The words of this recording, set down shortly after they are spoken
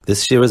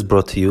This year is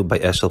brought to you by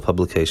Eshel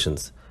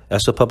Publications.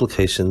 Eshel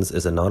Publications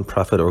is a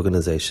non-profit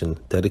organization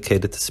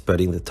dedicated to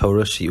spreading the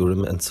Torah,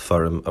 Shiurim, and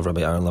Sefarim of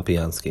Rabbi Aaron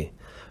Lapiansky.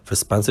 For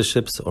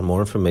sponsorships or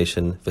more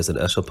information, visit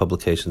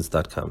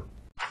eshelpublications.com.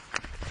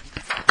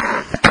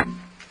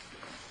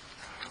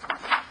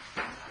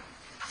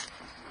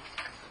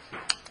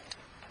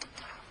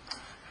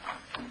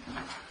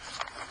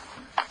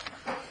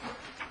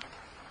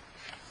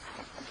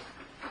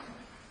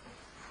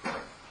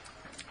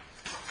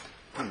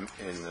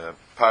 In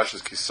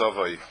Parshas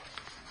Kisavai.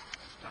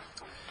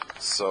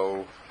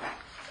 So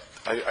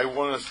I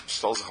want to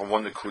start on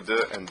one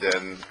nekuda, and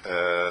then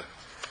I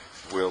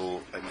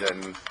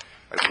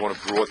want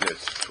to broaden it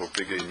to a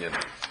bigger union.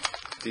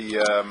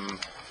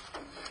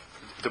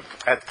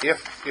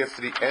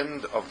 After the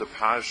end of the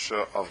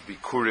Parsha of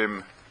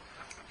Bikurim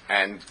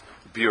and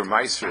Bir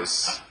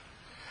Maisris,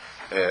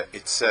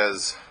 it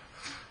says,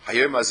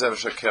 "Hayom azev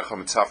shekecha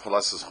mitzav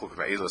chalasas chuk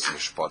me'ilos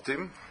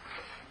mishpatim."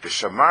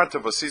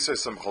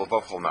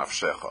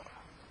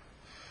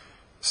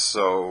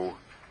 So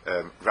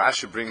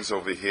Rashi brings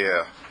over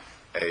here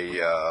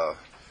a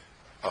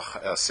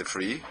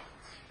sifri.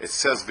 It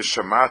says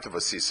Vishamarta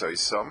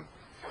v'sisoisam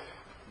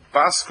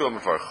Baskom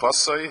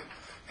v'archosoi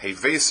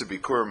Hevesa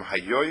Bikurim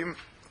hayoim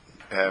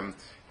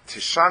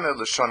Tishana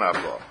l'shana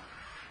abla.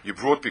 You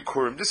brought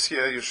Bikurim this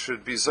year, you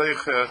should be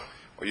zeicher,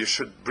 or you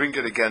should bring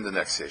it again the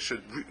next year. You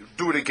should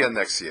do it again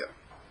next year.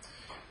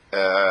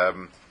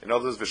 In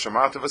other words,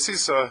 Vishamarta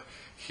Vasisa,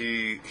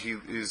 he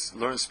is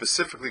learned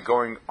specifically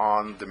going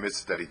on the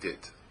mitzvah that he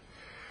did.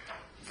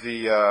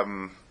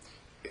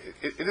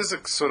 It is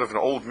a sort of an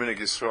old minig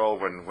Yisrael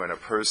when a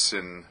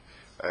person,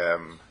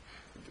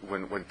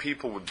 when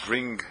people would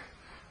bring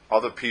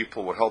other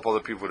people, would help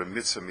other people with a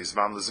mitzvah,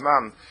 mizman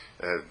l'zman,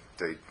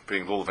 they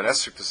bring lulav and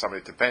esrog to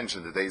somebody to bench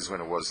in the days when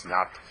it was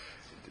not,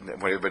 when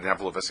everybody didn't have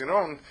lulav and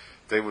esrog,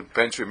 they would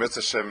bench you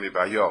mitzvah shem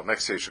mibayo,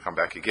 next year you should come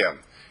back again.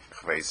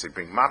 They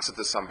bring matzah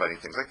to somebody,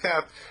 things like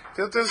that.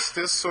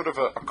 There's sort of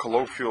a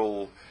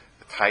colloquial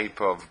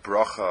type of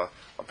bracha.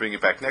 I'll bring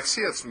it back next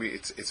year. It's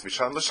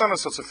Vishan Lashana,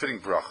 so it's a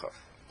fitting bracha.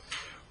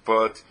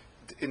 But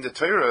in the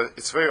Torah,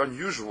 it's very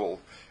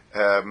unusual.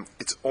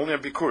 It's only a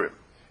Bikurim.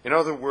 In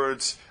other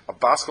words, a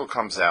Baskel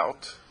comes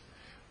out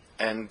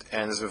and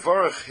is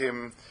mevarech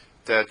him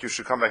that you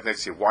should come back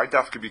next year. Why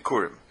dafke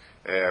Bikurim?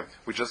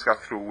 We just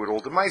got through with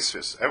all the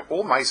Maisers.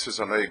 All Maisers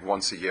are noig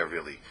once a year,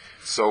 really.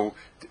 So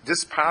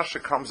this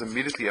parsha comes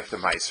immediately after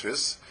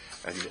Maisers,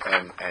 and you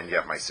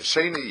have Meiser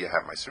Sheni, you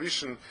have Meiser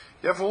Rishon,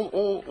 you have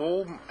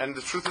all, and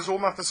the truth is all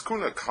Matnas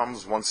Kuna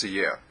comes once a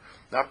year,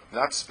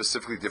 not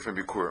specifically different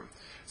Bikurim.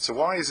 So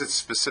why is it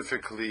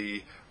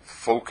specifically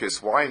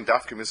focused? Why in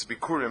Dafke Mitzvah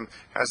Bikurim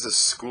has the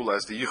school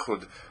as the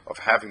yichud of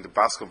having the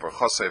Baskel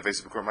Barchosai Veis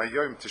Bikurim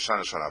Hayoim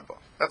Tishana Shanabba?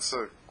 That's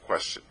a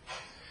question.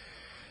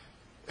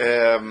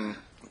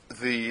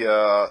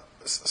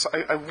 So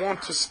I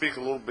want to speak a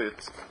little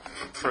bit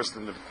first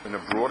in a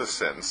broader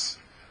sense.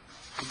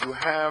 You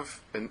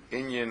have an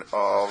inyan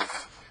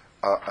of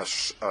a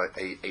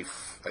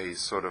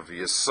sort of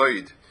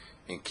yesoid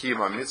in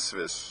Kiyama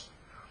Mitzvahs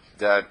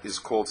that is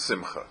called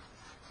Simcha.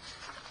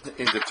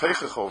 In the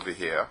Teichach over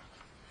here,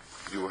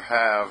 you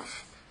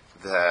have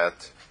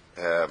that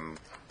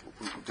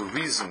the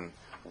reason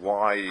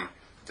why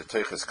the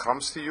Teichach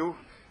comes to you.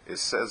 It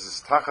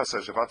says Tachas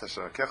Hashavat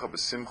Hashemekecha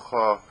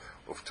b'Simcha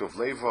uv'Tov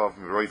Levav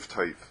miroiv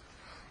Toiv.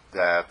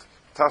 That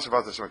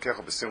Tashavat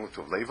Hashemekecha b'Simcha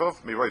uv'Tov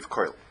Levav miroiv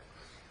Koil.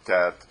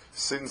 That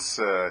since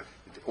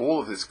all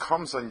of this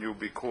comes on you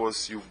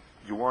because you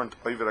weren't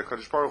Oived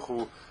HaKadosh Baruch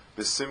Hu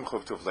b'Simcha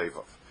uv'Tov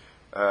Levav.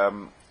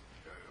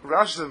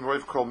 Rashi and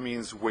miroiv Koil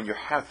means when you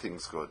have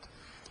things good.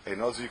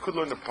 And also you could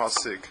learn the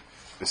pasuk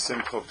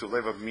b'Simcha uv'Tov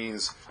Levav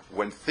means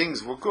when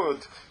things were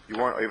good, you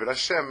weren't Oived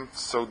Hashem,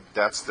 so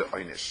that's the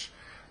Einish.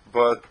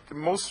 But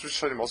most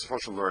Rishonim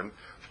also learn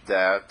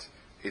that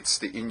it's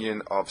the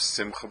inyan of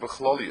Simcha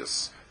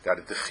B'Chlolius,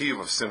 that the Chiyuv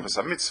of Simcha is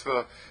a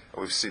mitzvah.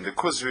 We've seen the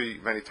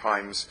Kuzri many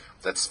times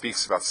that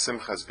speaks about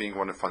Simcha as being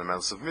one of the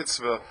fundamentals of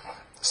mitzvah.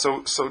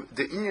 So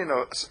the inyan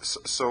of,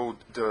 so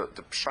the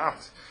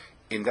pshat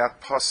in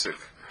that pasuk,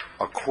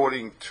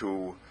 according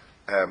to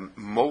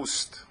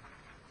most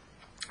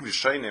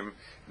Rishonim,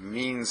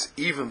 means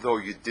even though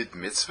you did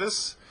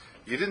mitzvahs,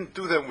 you didn't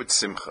do them with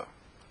Simcha.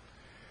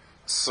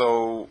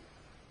 So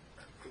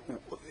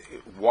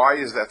why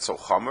is that so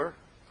chamer?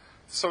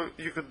 So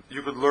you could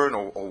learn,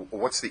 or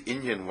what's the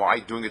inyan? Why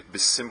doing it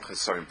b'simcha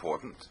is so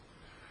important?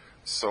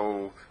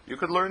 So you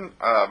could learn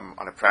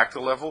on a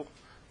practical level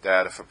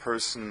that if a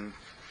person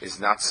is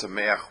not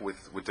sameach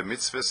with the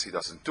mitzvahs, he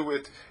doesn't do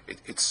it.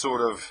 It's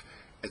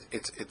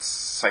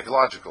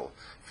psychological.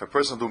 If a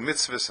person will do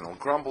mitzvahs and he'll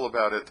grumble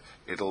about it,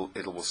 it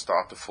will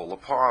start to fall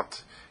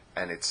apart,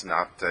 and it's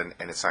not going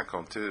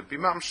to be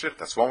mamshich.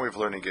 That's one way of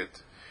learning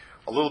it.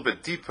 A little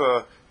bit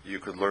deeper, you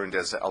could learn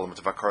there's an element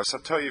of hakara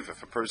satoiv.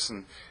 If a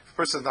person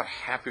is not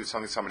happy with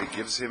something somebody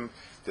gives him,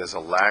 there's a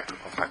lack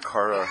of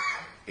hakara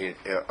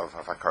of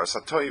hakara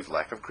satoiv,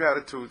 lack of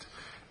gratitude.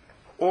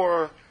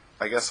 Or,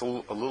 I guess a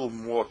little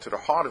more to the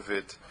heart of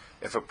it,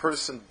 If a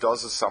person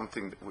does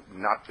something that would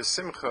not be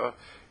simcha,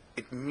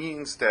 it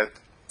means that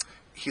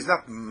he's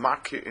not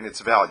makir in its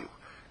value.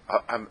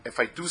 If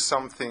I do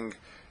something,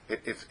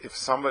 if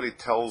somebody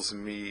tells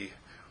me,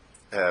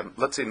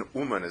 let's say an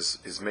uman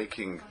is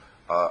making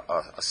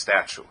a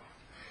statue,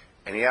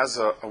 and he has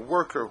a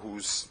worker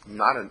who's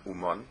not an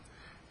uman,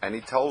 and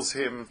he tells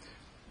him,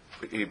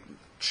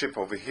 chip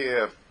over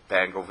here,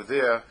 bang over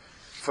there.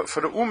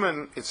 For the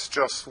uman, it's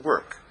just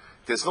work.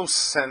 There's no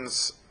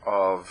sense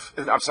of,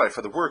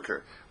 for the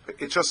worker,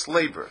 it's just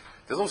labor.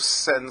 There's no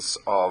sense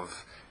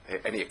of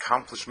any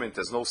accomplishment.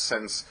 There's no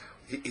sense,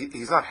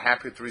 he's not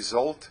happy with the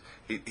result.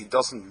 He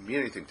doesn't mean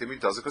anything to him. He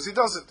does it because he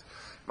does it.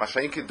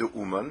 Mashenki the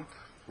uman,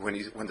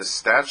 when the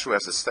statue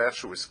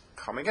is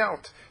coming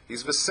out,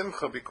 he's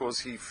besimcha because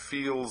he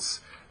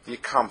feels the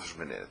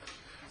accomplishment in it.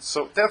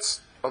 So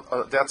that's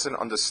an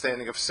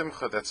understanding of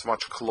simcha that's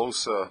much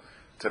closer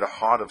to the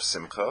heart of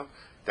simcha.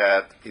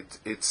 That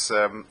it's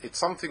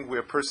something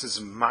where a person is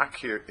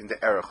makir in the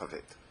erech of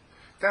it.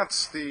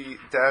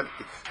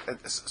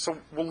 So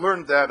we'll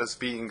learn that as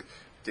being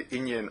the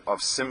inyan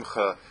of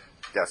simcha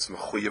that's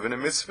mechuyev in a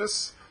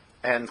mitzvahs,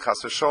 and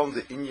chas v'sholom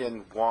the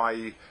inyan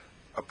why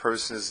a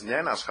person is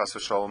nenash chas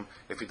v'sholom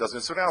if he does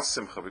mitzvah without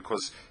simcha,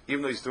 because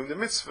even though he's doing the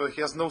mitzvah,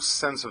 he has no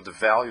sense of the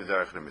value of the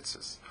erech of the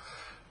mitzvahs.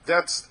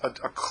 That's a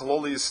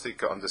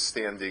klolistic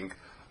understanding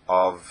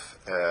of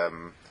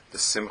the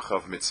simcha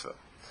of mitzvah.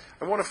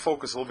 I want to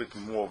focus a little bit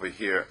more over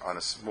here on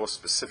a more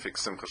specific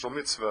simcha shel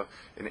mitzvah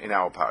in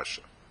our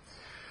parsha.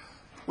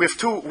 We have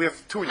two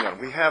inyan.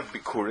 We have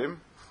Bikurim,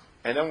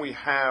 and then we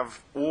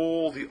have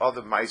all the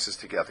other maises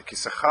together.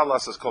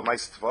 Kisachalas is called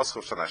maises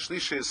tvaschov shana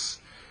shlishis,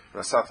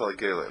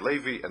 rasata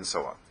levi, and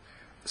so on.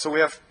 So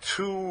we have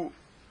two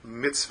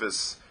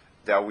mitzvahs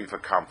that we've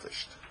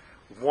accomplished.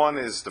 One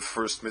is the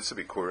first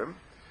mitzvah Bikurim,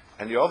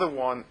 and the other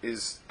one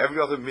is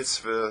every other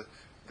mitzvah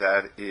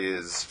that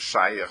is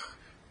shayach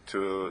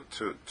to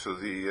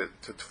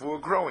Tvua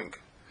growing.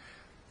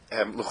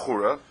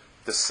 L'chura,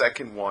 the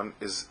second one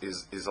is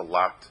a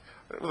lot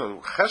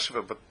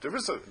cheshva, but there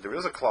is a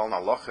klal in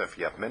halacha. If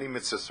you have many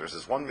mitzvahs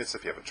versus one mitzvah,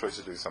 if you have a choice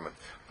of doing a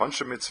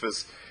bunch of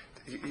mitzvahs,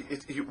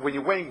 when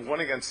you're weighing one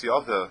against the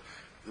other,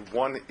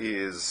 one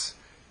is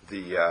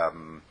a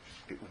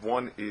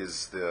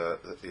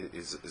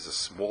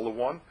smaller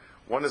one,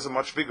 one is a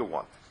much bigger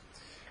one.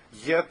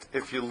 Yet,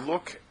 if you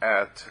look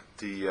at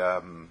the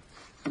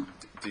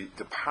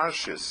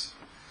parshas,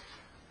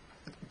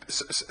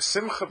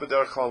 simcha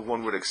b'derech klal,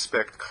 one would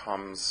expect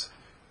comes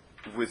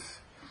with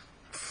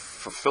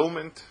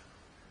fulfillment,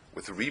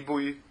 with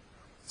ribui,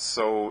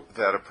 so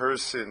that a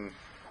person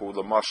who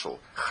lamashal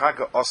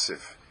chaga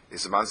osif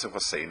is mansev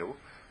haseinu,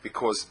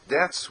 because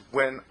that's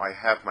when I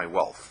have my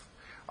wealth.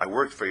 I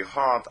worked very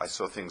hard. I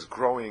saw things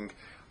growing.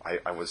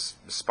 I was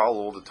mispal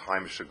all the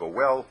time. It should go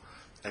well,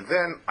 and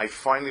then I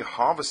finally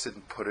harvested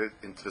and put it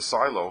into the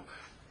silo.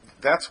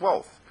 That's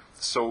wealth.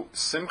 So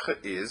simcha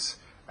is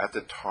at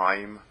the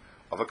time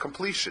of a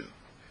completion,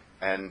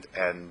 and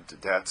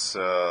that's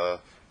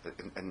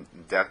and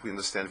that we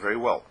understand very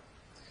well.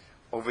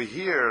 Over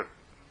here,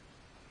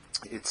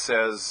 it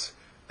says,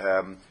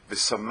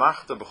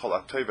 "V'samachta b'chol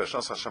atoy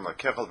v'shnas Hashem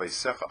lakechal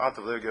v'yisecha ad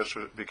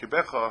v'legesh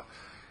b'kibecha."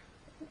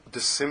 The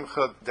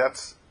simcha,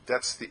 that's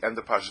the end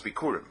of Parshas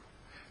Bikurim.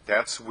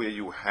 That's where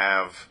you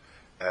have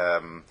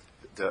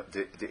the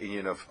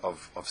inyan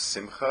of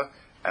simcha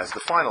as the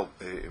final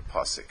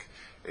pasuk.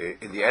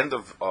 In the end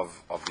of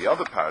the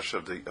other parsha,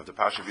 of the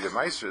parsha Vida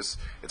Maestris,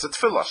 it's a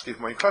tefillah, shtiv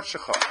moin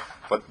katshecha.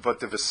 But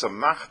the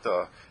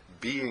v'samachta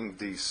being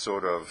the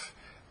sort of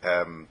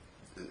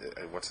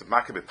what's the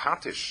Maccabee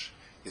Patish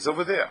is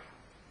over there.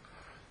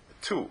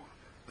 Two,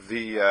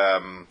 we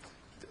learn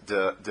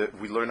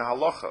a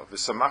halacha.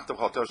 V'samachta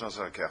v'chaltosh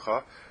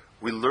nasakecha.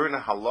 We learn a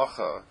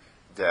halacha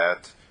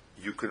that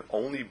you can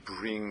only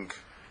bring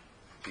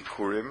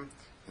Bikurim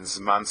in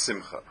Zman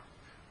Simcha,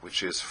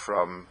 which is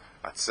from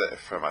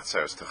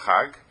Atzeres to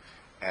Chag,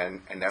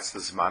 and that's the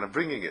Zman of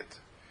bringing it.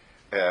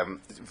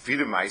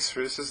 Vida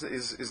Maestris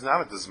is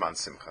not at the Zman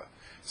Simcha.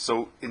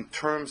 So in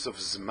terms of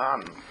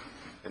Zman,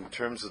 in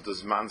terms of the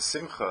Zman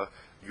Simcha,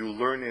 you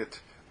learn the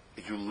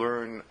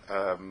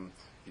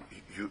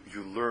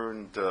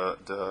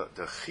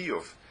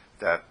chiyuv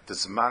that the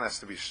Zman has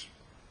to be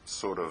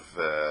sort of,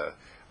 I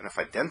don't know if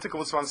identical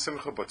with Zman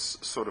Simcha, but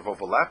sort of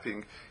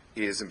overlapping,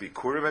 is in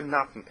Bikurim and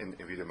not in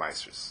Vida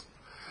Maestris.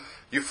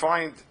 You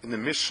find in the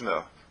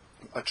Mishnah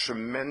a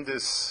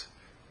tremendous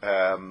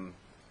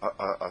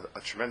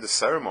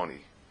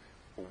ceremony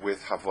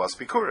with Havas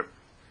Bikurim.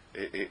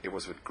 It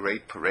was with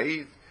great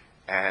parade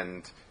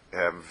and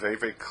very,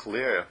 very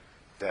clear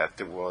that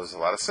there was a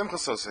lot of simcha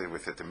associated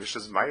with it. The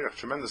Mishnah is Meirach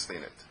tremendously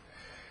in it.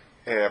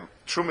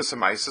 Trumas and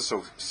Maises,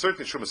 so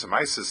certainly Trumas and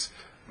Maises,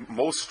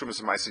 most Trumas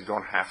and Maises you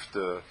don't have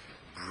to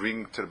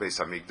bring to the Beis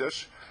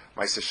HaMikdash.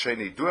 Maises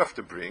Sheni you do have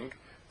to bring.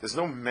 There's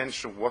no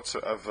mention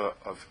whatsoever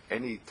of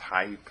any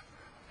type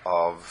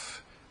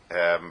of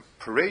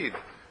parade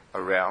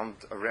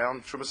around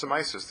Trumas and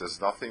Maises. There's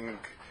nothing.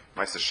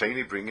 Maises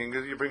Sheni bringing,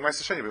 you bring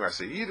Maises Sheni, you bring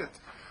Maises, you eat it.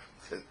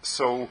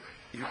 So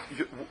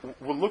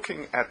we're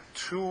looking at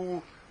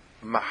two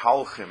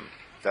mahalchim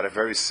that are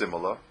very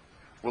similar.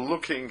 We're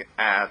looking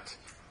at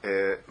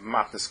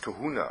matnas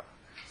kahuna,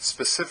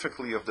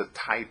 specifically of the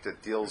type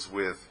that deals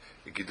with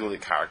giduli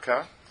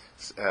karka,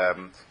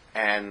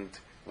 and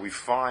we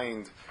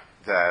find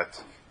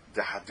that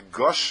the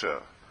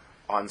hadgasha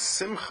on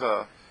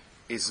Simcha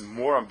is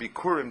more on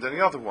Bikurim than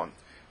the other one,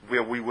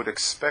 where we would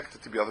expect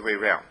it to be the other way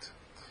around.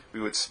 We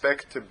would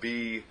expect to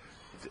be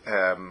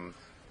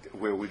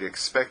where we'd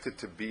expect it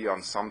to be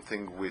on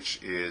something which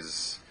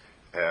is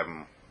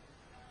the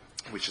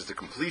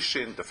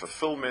completion, the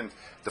fulfillment,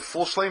 the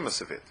full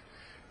shleimus of it.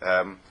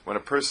 When a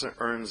person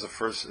earns a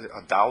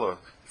dollar,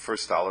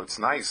 first dollar, it's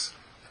nice,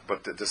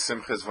 but the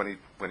simcha is when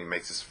he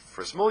makes his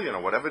first million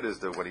or whatever it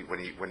is, when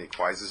he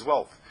acquires his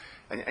wealth,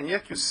 and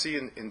yet you see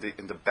in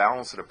the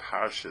balance of the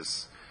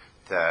parashas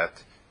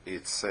that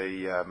it's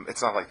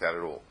not like that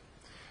at all.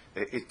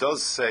 It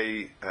does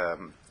say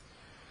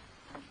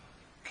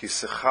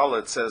kisechala.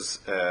 It says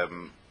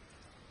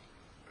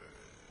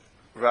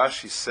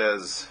Rashi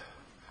says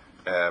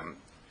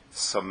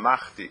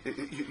samachti.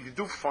 You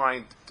do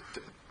find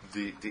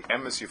the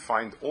emes. You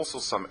find also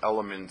some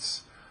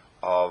elements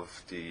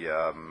of the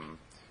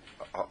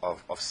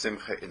of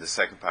simcha in the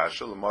second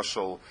parasha.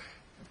 L'mashal,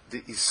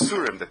 the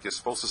isurim that you're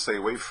supposed to stay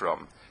away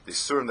from, the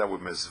isurim that we're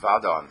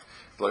mezvad on.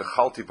 Lo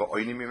echalti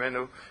ba'oinim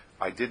mimenu.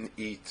 I didn't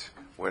eat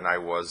when I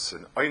was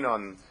an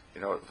oinon.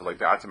 Like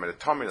the atem et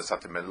atomin, the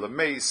satem et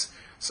lemeis.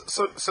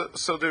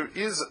 So there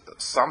is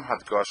some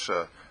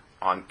hadgasha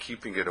on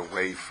keeping it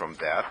away from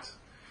that,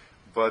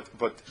 but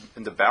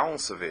in the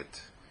balance of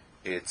it,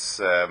 it's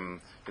you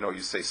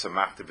say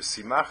samachti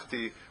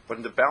b'simachti, but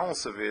in the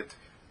balance of it,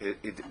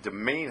 the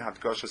main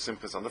hadgasha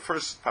simcha is on the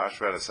first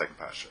pasha and the second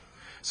pasha.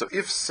 So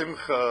if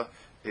simcha,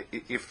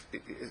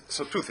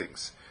 so two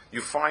things.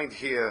 You find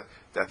here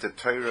that the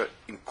Torah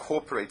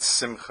incorporates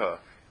simcha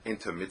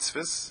into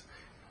mitzvahs,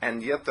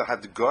 and yet the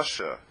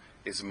hadgasha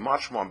is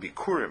much more on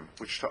Bikurim,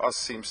 which to us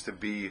seems to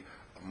be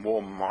a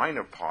more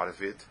minor part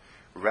of it,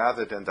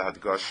 rather than the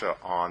hadgasha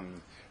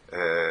on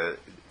the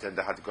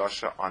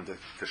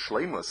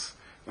shleimus,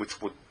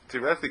 which would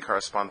theoretically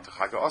correspond to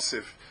Chag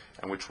Asif,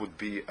 and which would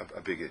be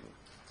a big in.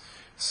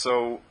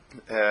 So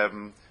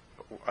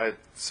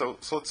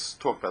let's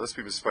talk about. Let's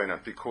be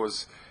mispointed,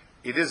 because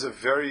it is a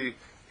very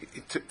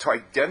to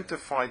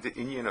identify the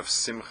inyan of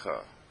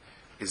simcha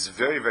is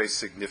very, very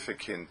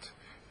significant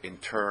in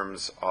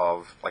terms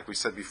of, like we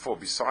said before,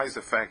 besides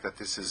the fact that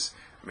this is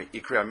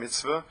ikra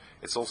mitzvah,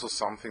 it's also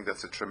something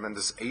that's a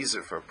tremendous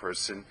azer for a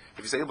person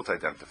if he's able to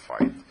identify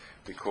it.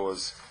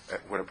 Because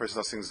when a person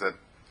does things that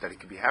he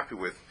can be happy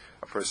with,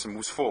 a person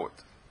moves forward.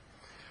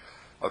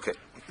 Okay,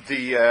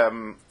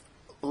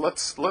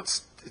 let's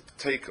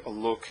take a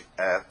look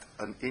at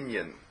an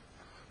inyan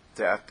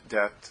that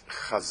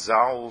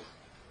Chazal,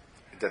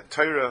 that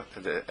Torah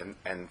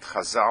and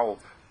Chazal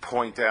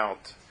point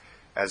out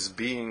as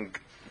being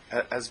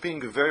a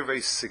very,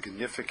 very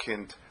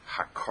significant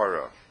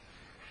hakara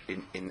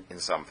in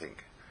something.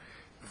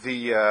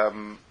 The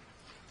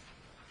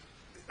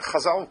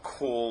Chazal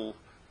call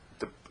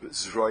the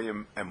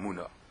Zroyim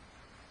Emuna,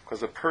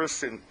 because a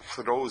person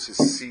throws his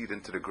seed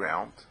into the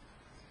ground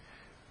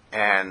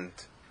and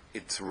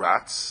it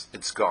rots,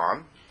 it's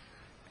gone,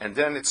 and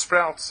then it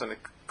sprouts and it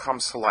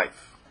comes to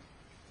life.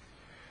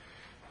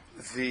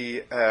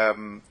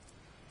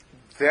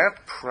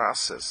 That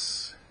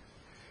process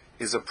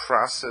is a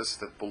process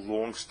that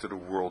belongs to the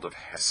world of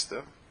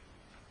Hester,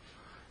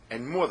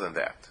 and more than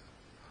that,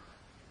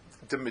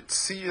 the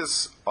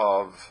mitzias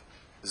of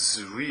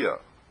Zriya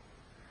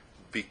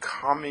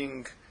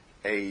becoming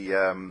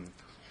the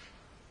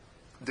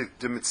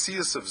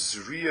mitzias of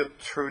Zriya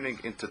turning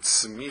into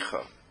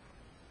Tzmicha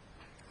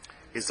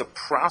is a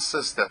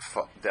process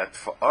that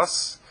for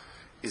us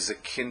is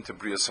akin to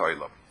Brias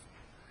Olam.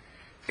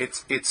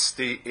 It's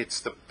the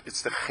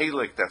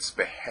chelik that's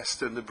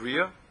behester in the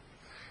bria.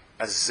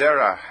 A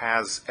zera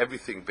has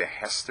everything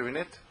behester in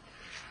it,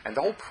 and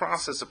the whole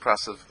process is a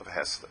process of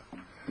hester.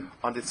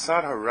 On the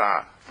tzad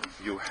hara,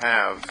 you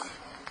have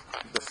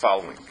the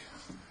following.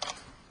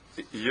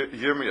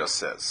 Yirmiyah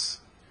says,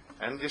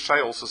 and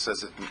Yeshai also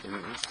says it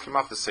in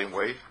Kimat the same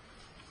way.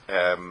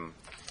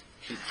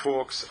 He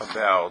talks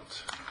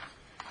about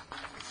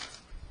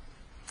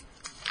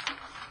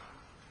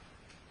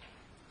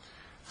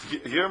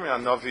Yirmiyah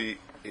Navi.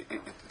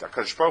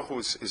 HaKadosh Baruch Hu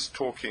is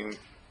talking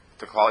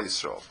to Klal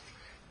Yisrael,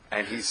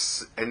 and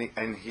he's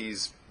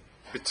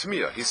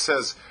bitmiyah. He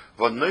says,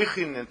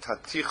 "V'noichin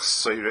netatich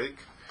soyrek."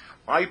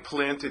 I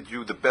planted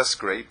you the best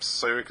grapes.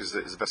 Soyrek is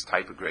the best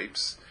type of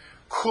grapes.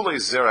 Kulei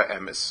zera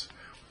emes.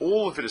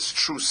 All of it is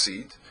true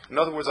seed. In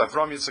other words,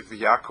 Avram, Yitzchak,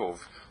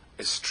 Yaakov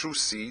is true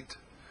seed.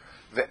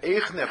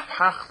 Ve'echne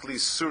pachtli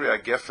surya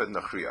gefen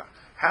nachriya.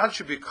 How did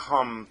you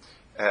become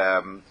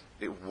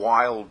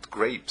wild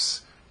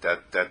grapes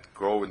that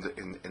grow in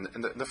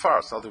the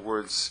forest? In other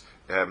words,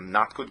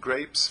 not good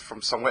grapes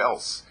from somewhere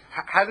else.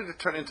 How did it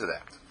turn into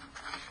that?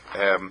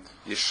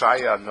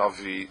 Yeshaya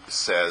Navi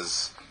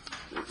says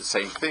the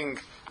same thing.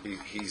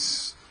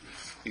 He's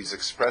he's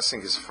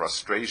expressing his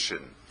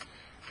frustration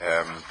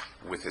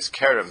with his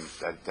kerem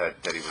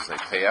that he was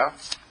Nepeah,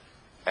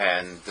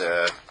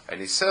 and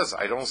he says,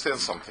 I don't understand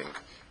something.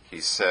 He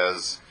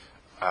says,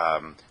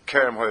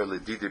 kerem hoya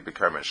ledidi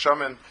b'kerem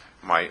shaman.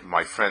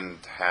 My friend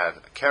had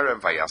a kerem,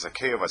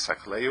 vayazakeu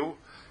vasakleu.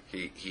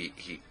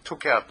 He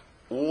took out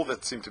all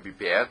that seemed to be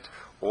bad,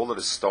 all of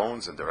the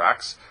stones and the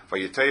rocks.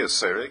 Vayeteya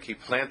sorek, he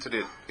planted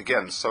it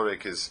again.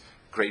 Sorek is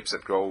grapes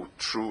that grow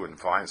true and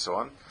vine and so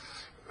on.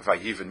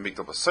 Vayiven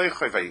migdal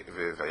b'seichai,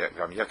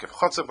 vayamyakev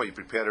chotzav, he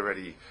prepared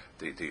already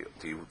the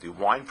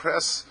wine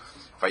press.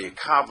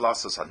 Vayikav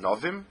lasas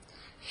hanovim,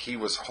 he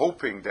was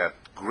hoping that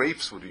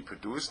grapes would be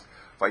produced.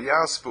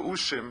 Vayas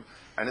b'ushim,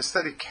 and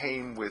instead he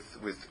came with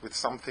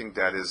something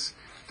that is,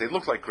 they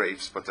look like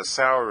grapes, but they're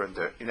sour and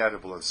they're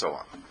inedible and so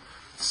on.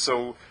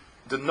 So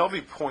the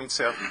Novi points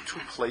out in two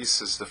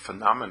places the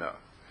phenomena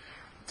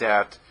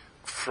that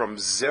from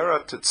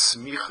Zera to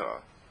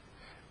Tzmicha,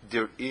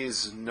 there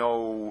is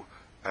no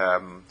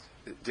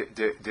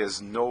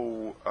there's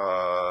no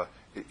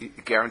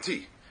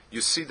guarantee.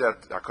 You see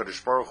that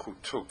HaKadosh Baruch Hu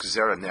took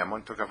Zera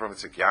Neman, took Avram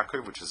Yitzchak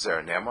Yaakov, which is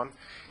Zera Neman.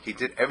 He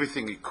did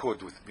everything he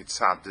could with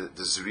Mitzad,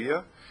 the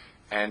Zriya,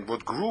 and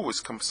what grew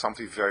was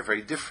something very,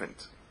 very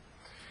different.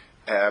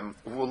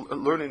 We'll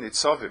learn in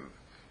Nitzavim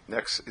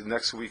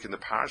next week in the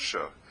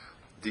Parsha,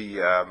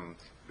 the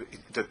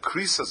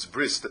Krisas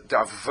Bris, the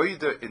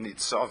Avodah in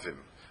Nitzavim,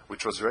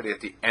 which was already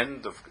at the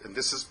end of, and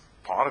this is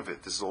part of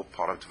it, this is all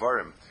part of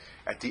Dvarim,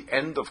 at the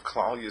end of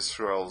Klal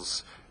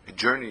Yisrael's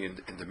journey in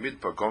the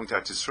Midbar, going to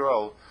Eretz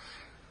Yisrael,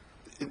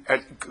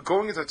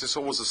 going into Eretz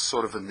Yisrael was a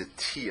sort of a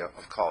netiyah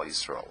of Klal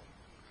Yisrael.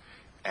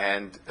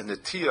 And a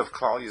netiyah of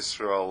Klal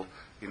Yisrael,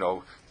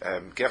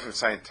 Gefen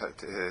Sayin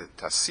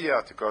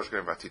Tasiyah, Tekosh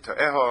Gem Vatita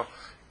Eho,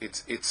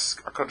 it's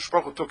HaKadosh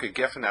Baruch Hu took a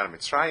Gefen out of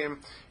Mitzrayim,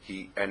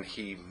 he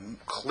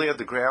cleared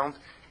the ground,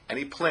 and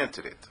he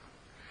planted it.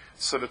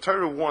 So the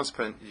Torah warns,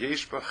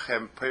 Yesh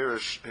Bachem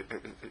Perish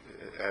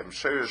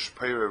Sherish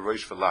Perish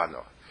Reish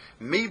Velano.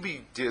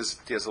 Maybe there's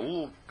a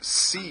little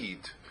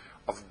seed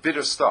of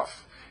bitter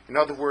stuff. In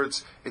other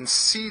words, in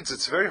seeds,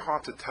 it's very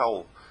hard to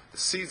tell. The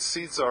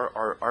seeds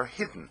are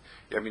hidden.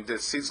 I mean, the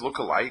seeds look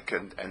alike,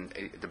 and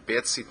the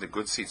bad seed and the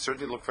good seed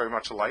certainly look very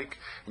much alike,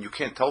 and you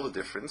can't tell the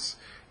difference.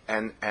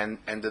 And Moshe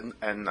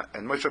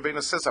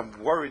Rabbeinu says,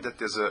 I'm worried that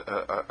there's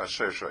a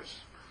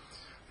sherish.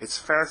 It's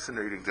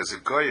fascinating. There's a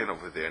Goyen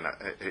over there in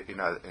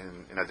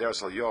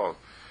Aderes Al Yod.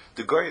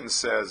 The Goyen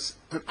says,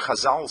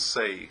 Chazal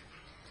say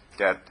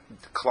that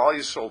Klal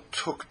Yisrael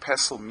took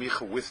Pesel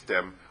Micha with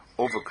them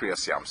over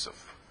Kriyas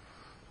Yamsuf.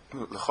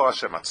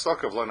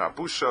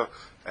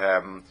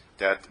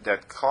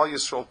 That Klal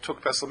Yisrael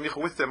took Pesel Micha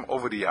with them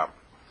over the Yam.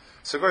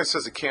 So Goyen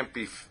says it can't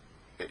be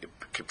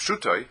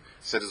Kipshutai,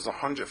 said it's a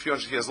few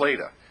hundred years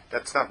later.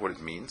 That's not what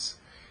it means.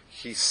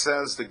 He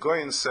says, the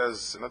Goyen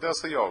says in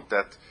Aderes Al Yod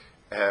that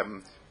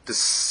the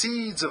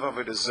seeds of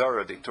Avodah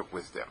Zarah they took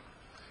with them.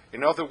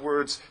 In other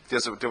words,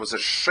 there was a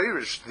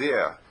shirish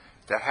there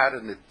that had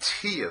a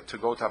netiyah to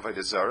go to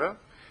Avodah Zarah,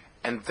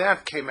 and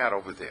that came out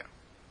over there.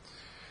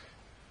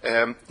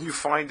 You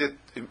find it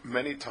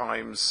many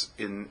times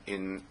in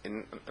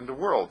the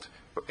world.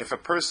 If a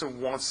person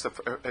wants to,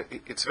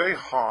 it's very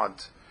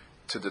hard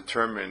to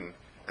determine.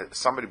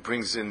 Somebody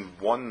brings in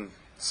one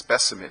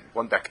specimen,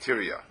 one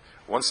bacteria,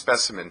 one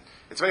specimen.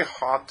 It's very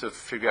hard to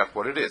figure out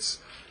what it is.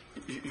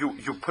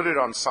 You put it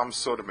on some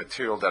sort of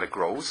material that it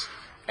grows,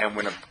 and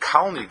when a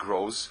colony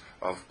grows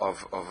of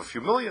a few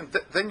million,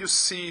 then you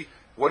see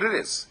what it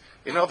is.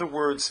 In other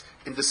words,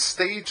 in the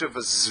stage of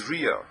a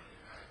zriya,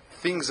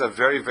 things are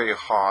very, very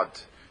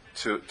hard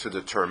to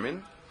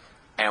determine,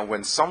 and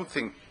when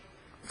something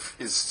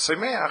is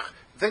semeach,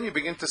 then you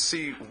begin to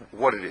see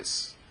what it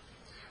is.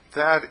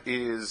 That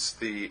is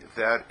the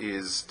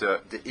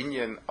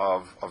inyan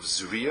of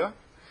zriya,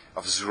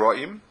 of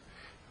zroim,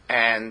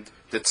 and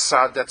the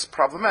tzad that's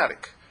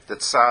problematic. The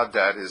tzad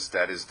that is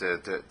the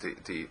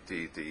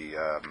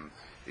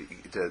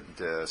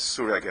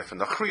surah gefen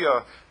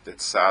nachriya. The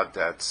tzad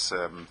that's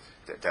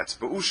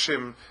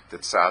beushim. The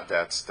tzad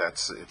that's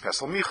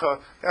pesel micha.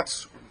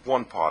 That's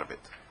one part of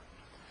it.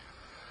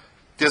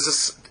 There's a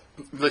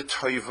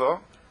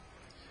letoiva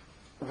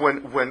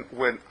when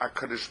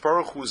HaKadosh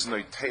Baruch Hu is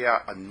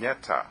noitea a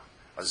neta,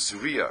 a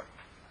zriya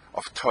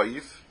of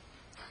toiv,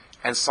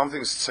 and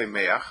something's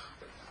tzemeach.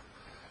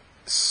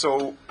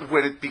 So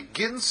when it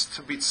begins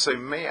to be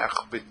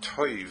tzemeach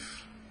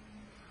b'toiv,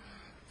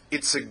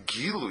 it's a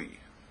gilui,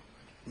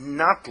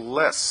 not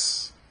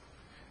less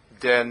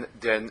than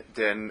of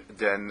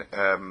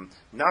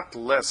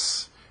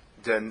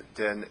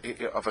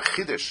a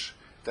chiddush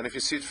than if you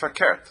see it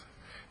fakert,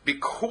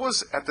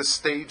 because at the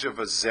stage of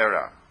a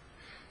zera,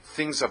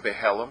 things are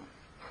behelim,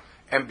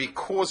 and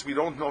because we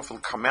don't know if it'll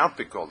come out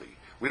begoli,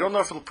 we don't know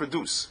if it'll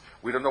produce,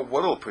 we don't know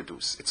what it'll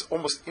produce. It's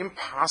almost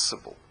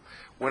impossible.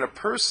 When a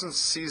person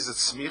sees a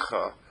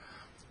tzmicha,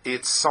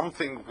 it's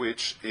something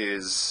which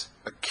is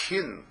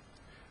akin.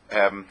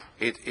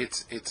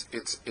 It's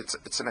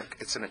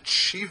an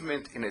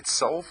achievement in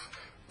itself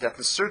that,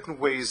 in certain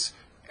ways,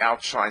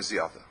 outshines the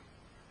other.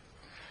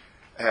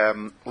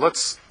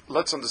 Let's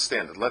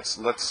understand it. Let's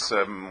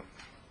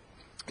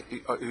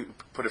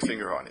put a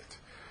finger on it.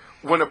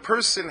 When a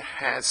person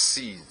has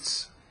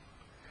seeds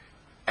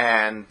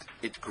and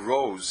it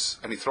grows,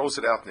 and he throws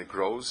it out and it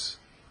grows,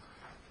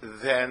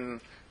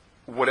 then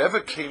whatever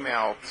came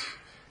out,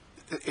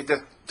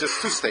 there's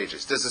two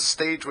stages. There's a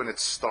stage when it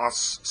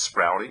starts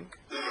sprouting,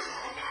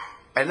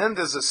 and then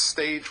there's a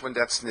stage when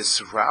that's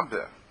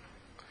nisrabe,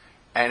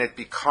 and it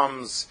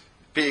becomes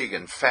big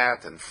and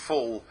fat and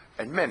full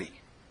and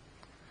many.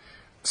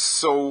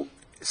 So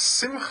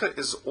Simcha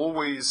is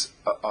always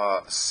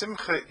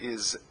Simcha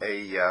is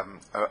a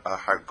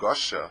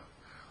hargasha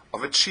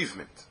of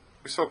achievement.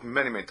 We spoke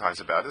many times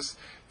about this.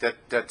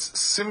 That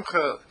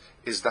Simcha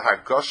is the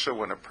hargasha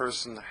when a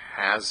person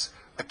has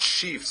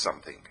achieved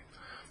something.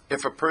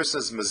 If a person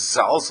is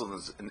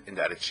mezalzel in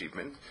that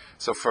achievement,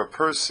 so for a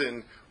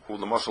person who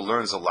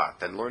learns a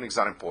lot, and learning is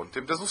not important to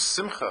him, there's no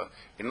Simcha.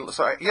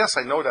 Yes,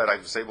 I know that I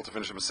was able to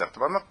finish a Masechta,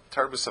 but I'm not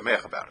terribly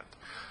sameach about it.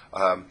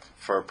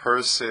 For a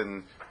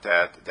person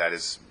that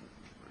is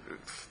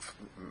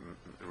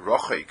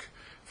rochik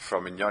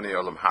from Inyani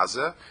Olam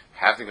Hazeh,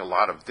 having a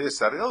lot of this,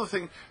 that, and the other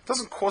thing,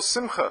 doesn't cause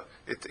Simcha.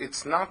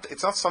 It's not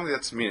something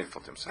that's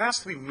meaningful to him. So it has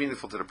to be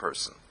meaningful to the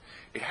person.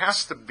 It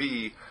has to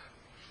be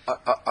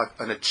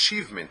an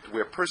achievement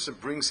where a person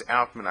brings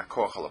out min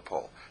hakoach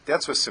halapol.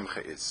 That's what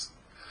Simcha is.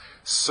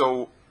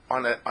 So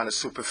on a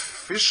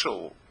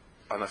superficial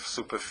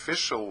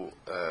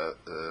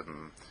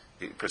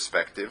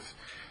perspective,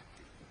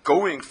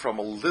 going from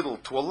a little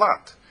to a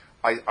lot.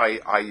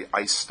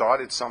 I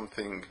started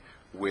something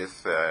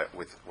with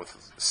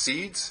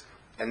seeds,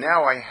 and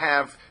now I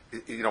have,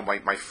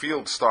 my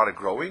field started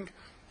growing,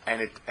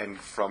 and it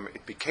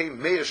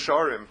became mea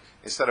sharim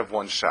instead of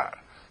one shar.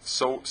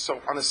 So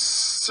on a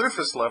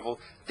surface level,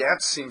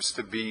 that seems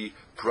to be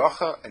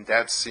bracha, and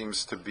that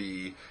seems to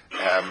be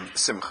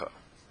simcha.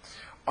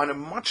 On a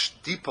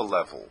much deeper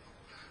level,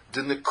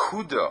 the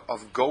nekuda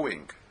of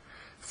going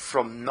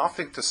from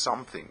nothing to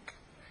something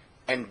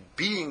and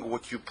being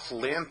what you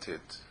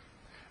planted,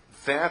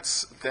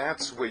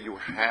 that's where you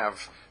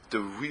have the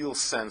real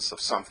sense of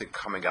something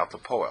coming out the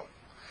poel.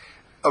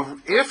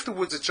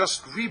 Afterwards, it's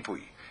just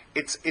ribui.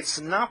 It's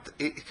not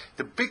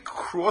the big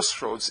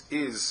crossroads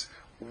is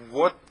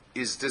what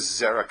is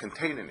this zera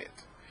containing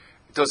it?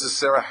 Does the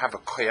zera have a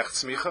koyach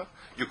tzmicha?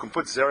 You can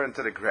put zera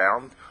into the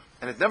ground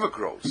and it never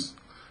grows.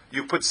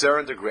 You put zera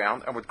in the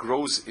ground and what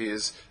grows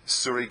is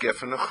suri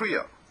gefen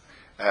achriya,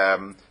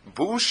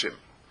 buushim.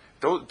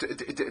 The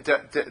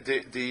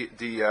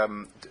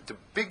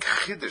big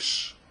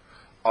chiddush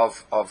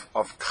of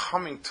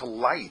coming to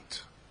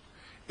light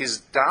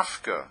is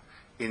dafka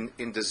in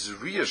the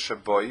zriya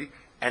shaboy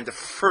and the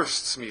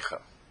first smicha.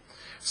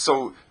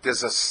 So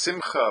there's a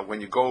simcha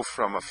when you go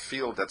from a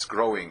field that's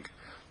growing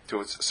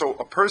to it. So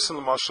a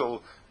person,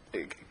 Marshall,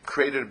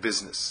 created a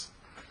business,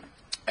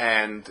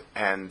 and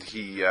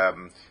he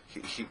had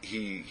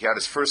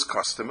his first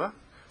customer.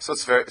 So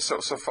it's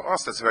so for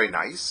us that's very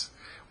nice.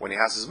 When he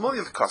has his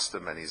millionth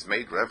customer and he's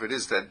made whatever it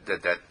is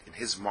that in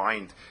his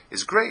mind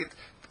is great.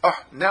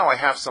 Oh, now I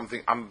have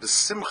something. I'm the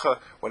simcha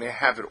when I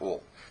have it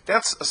all.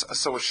 That's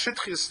so a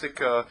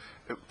shitchistic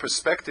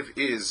perspective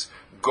is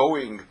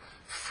going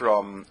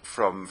from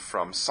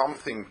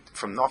something,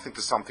 from nothing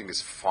to something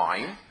is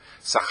fine.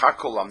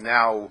 Sachakol, I'm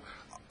now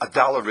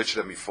 $1 richer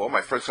than before.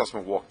 My first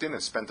customer walked in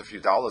and spent a few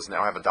dollars.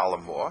 Now I have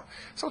 $1 more.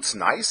 So it's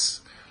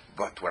nice.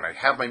 But when I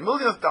have my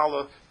millionth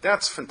dollar,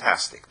 that's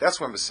fantastic. That's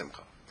when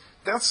besimcha.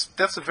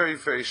 That's a very,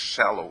 very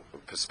shallow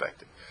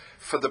perspective.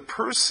 For the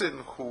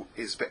person who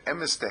is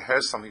be'emes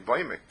teher something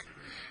boimik,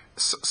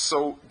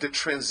 so the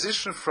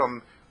transition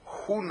from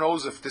who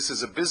knows if this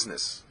is a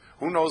business,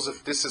 who knows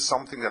if this is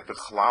something that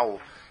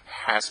Bechlal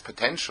has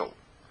potential,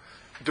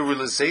 the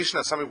realization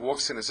that somebody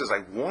walks in and says, I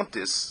want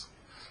this,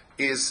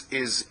 is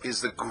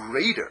the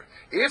greater.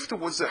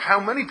 Afterwards, how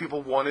many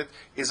people want it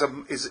is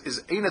ein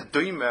a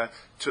doime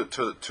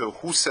to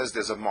who says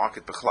there's a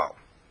market Bechlal.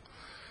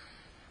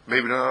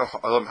 Maybe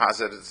Olam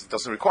Hazeh it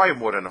doesn't require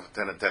more than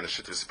a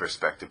shittus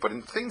perspective, but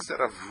in things that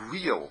are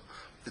real,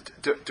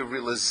 the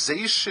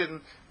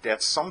realization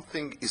that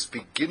something is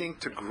beginning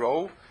to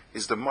grow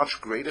is the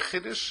much greater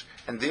chiddush,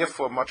 and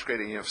therefore much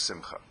greater in of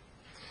simcha.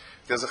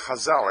 There's a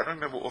chazal, I don't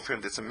remember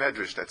offhand, it's a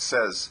medrash that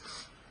says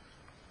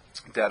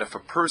that if a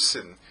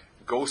person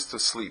goes to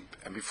sleep,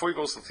 and before he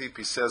goes to sleep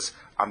he says,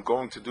 I'm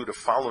going to do the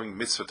following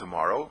mitzvah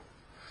tomorrow,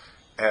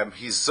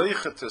 he's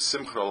zeicha to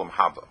simcha olam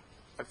haba.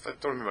 I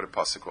don't remember the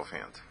pasuk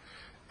offhand.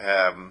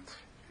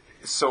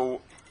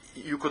 So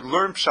you could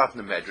learn pshat in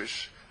the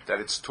medrash that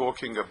it's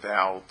talking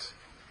about.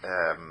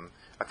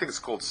 I think it's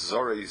called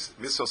Zore's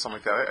mitzvah,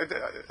 something like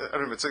that. I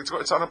don't remember.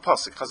 It's on a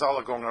pasuk. Chazal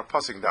are going on a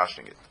pasuk and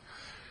dashing it.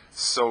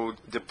 So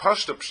the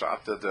pashta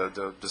pshat,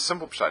 the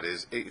simple pshat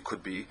is it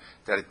could be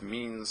that it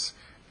means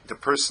the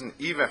person,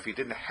 even if he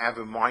didn't have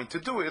a mind to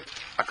do it,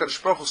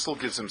 HaKadosh Baruch Hu still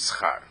gives him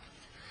schar.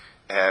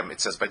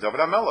 It says by David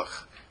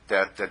HaMelech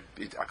that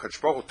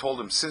HaKadosh Baruch Hu told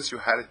him, since you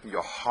had it in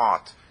your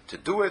heart to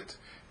do it,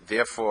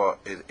 Therefore,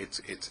 I'm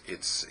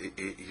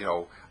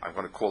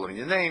going to call it in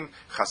your name.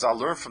 Chazal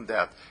learned from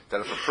that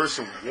if a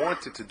person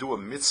wanted to do a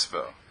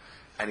mitzvah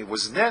and he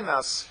was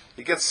nenas,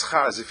 he gets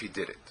schar as if he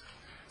did it.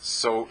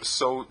 So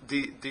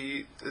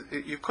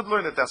you could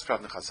learn that that's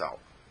prat in Chazal.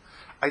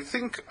 I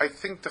think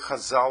the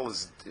Chazal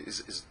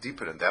is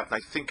deeper than that, and I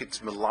think it's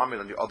melamed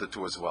on the other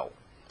two as well.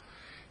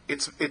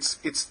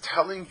 It's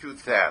telling you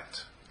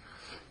that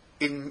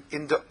in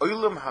the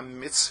olam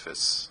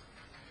hamitzvahs,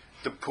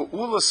 the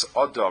peulas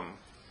adam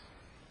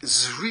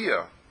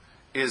zriya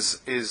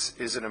is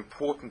an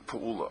important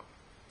peula,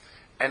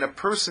 and a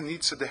person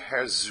needs to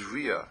deher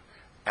zriya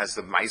as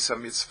the ma'isa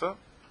mitzvah,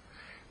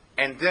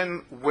 and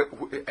then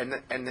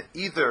and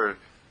either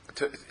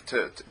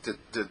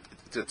the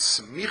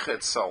tzmicha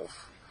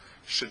itself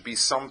should be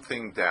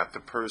something that the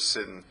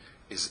person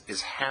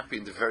is happy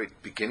in the very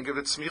beginning of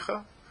the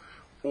tzmicha,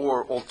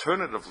 or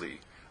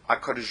alternatively,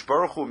 HaKadosh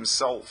Baruch Hu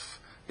himself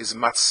is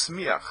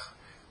matzmiach.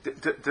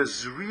 The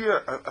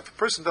zriya, if a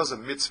person does a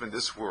mitzvah in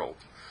this world,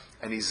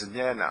 and he's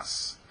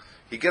nenas,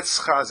 he gets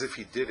schar as if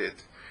he did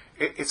it.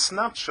 It's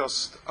not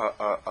just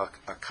a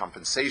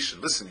compensation.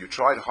 Listen, you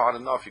tried hard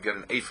enough, you get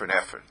an A for an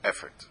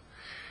effort.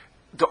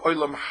 The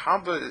olam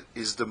haba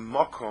is the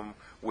makom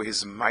where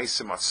his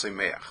ma'asim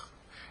atzimeach.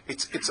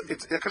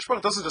 HaKadosh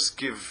Baruch Hu doesn't just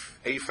give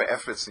A for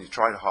efforts and you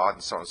tried hard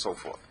and so on and so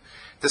forth.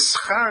 The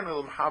schar in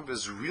olam haba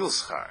is real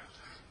schar,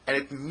 and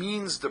it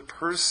means the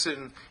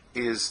person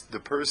sees the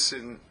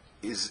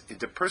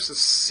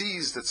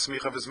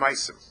tzmicha of his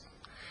ma'asim.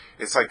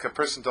 It's like a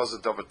person does a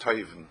davar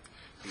tov and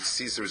he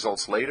sees the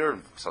results later,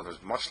 and sometimes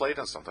much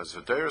later, and sometimes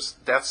v'deres.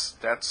 That's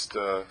that's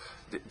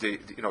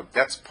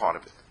part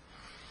of it.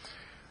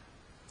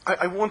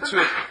 I want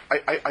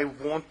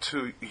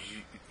to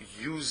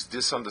use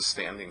this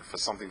understanding for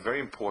something very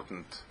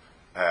important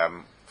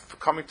for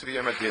coming to the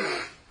Yom HaDin.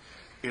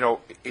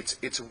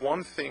 It's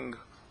one thing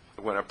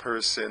when a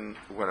person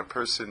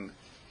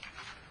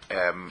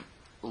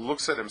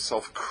looks at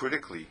himself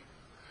critically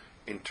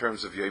in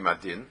terms of Yom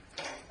HaDin,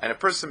 and a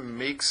person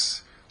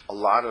makes a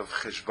lot of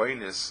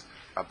cheshbonis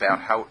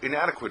about how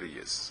inadequate he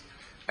is,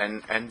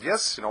 and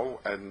yes,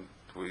 and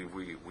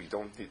we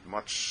don't need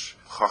much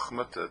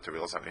chachma to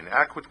realize how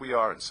inadequate we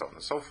are, and so on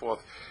and so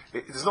forth.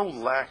 There's no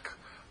lack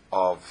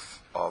of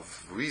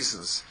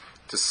reasons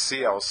to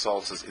see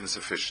ourselves as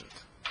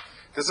insufficient.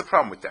 There's a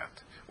problem with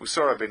that. We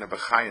saw Rabbeinu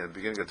Bechai in the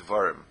beginning of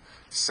Dvarim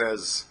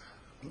says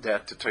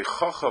that the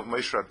teichacha of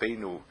Moshe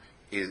Rabbeinu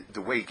is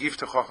the way he gives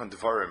teichacha in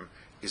Dvarim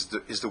is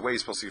the way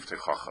he's supposed to give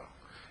teichacha.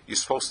 You're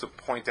supposed to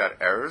point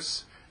out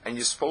errors, and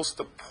you're supposed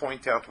to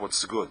point out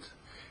what's good,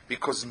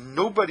 because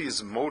nobody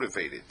is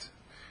motivated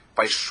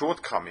by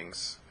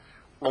shortcomings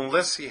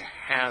unless he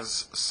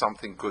has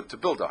something good to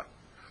build on.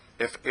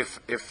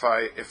 If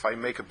I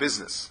make a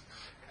business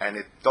and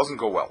it doesn't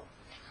go well,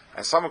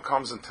 and someone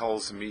comes and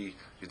tells me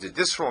you did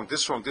this wrong,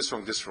 this wrong, this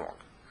wrong, this wrong,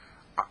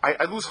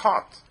 I lose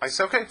heart. I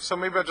say, okay, so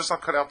maybe I'm just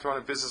not cut out to run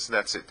a business, and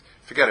that's it.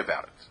 Forget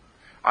about it.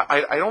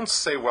 I don't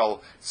say,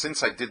 well,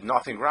 since I did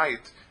nothing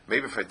right,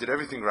 maybe if I did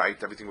everything right,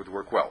 everything would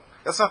work well.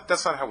 That's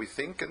not how we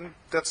think, and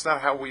that's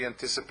not how we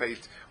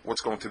anticipate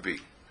what's going to be.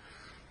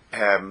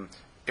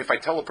 If I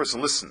tell a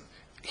person, listen,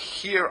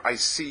 here I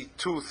see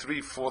 2,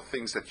 3, 4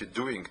 things that you're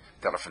doing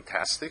that are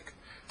fantastic.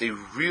 They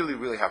really,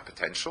 really have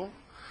potential.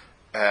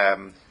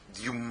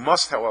 You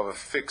must, however,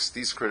 fix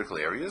these critical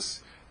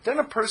areas. Then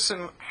a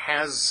person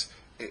has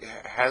a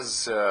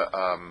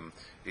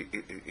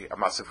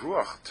massive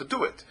ruach to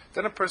do it.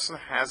 Then a person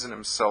has in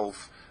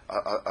himself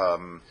a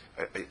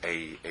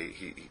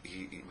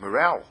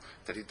morale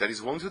that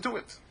he's willing to do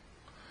it.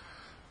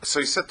 So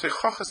he said,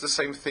 Teichach is the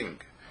same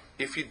thing.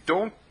 If you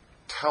don't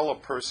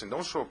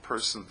don't show a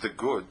person the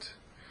good,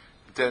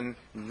 then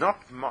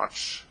not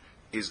much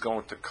is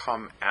going to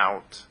come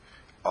out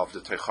of the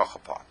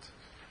Teichach part.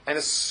 And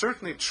it's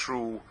certainly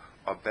true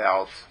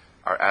about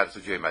our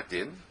attitude Yom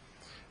HaDin,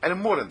 and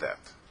more than that.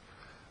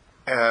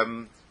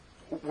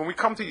 When we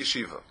come to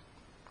yeshiva,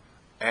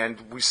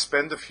 and we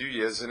spend a few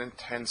years in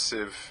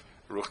intensive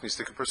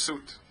ruchnistic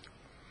pursuit,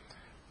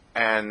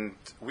 and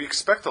we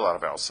expect a lot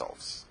of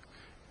ourselves,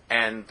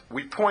 and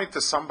we point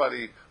to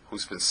somebody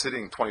who's been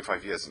sitting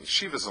 25 years in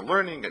yeshivas and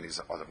learning, and he's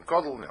Adam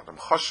Gadol, and Adam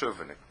Chashuv,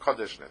 and a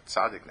Kodesh, and a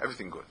Tzaddik, and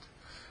everything good.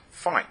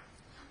 Fine.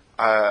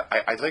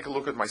 I'd like to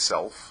look at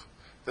myself.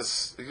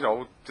 There's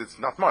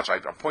not much.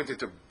 I'm pointing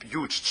to a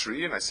huge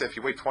tree, and I say, if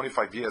you wait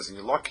 25 years and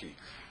you're lucky,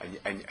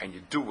 and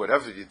you do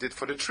whatever you did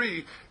for the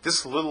tree,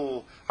 this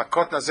little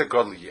Hakot Nazeh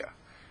Gadol here.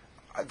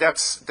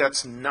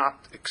 That's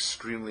not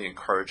extremely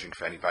encouraging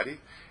for anybody.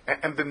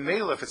 And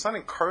b'meila, if it's not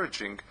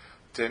encouraging,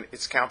 then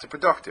it's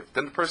counterproductive.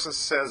 Then the person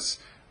says,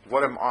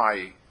 what am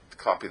I to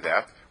copy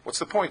that? What's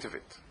the point of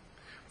it?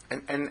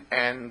 And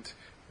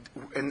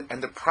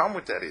the problem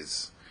with that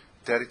is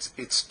that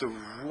it's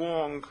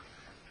wrong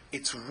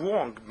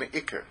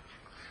me'ikr.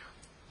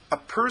 A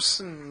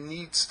person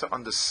needs to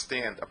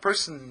understand. A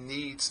person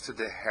needs to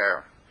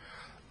deher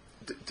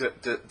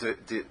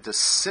the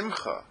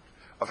simcha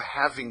of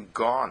having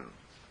gone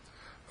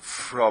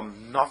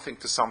from nothing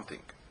to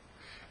something.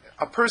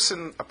 a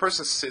person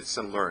sits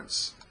and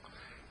learns,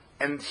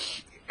 and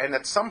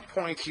at some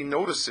point he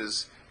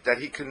notices that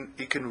he can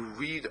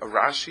read a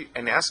Rashi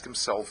and ask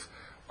himself,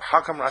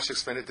 how come Rashi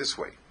explained it this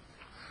way?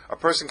 A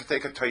person can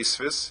take a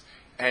Taisvis,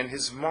 and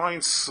his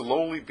mind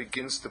slowly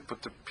begins to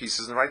put the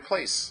pieces in the right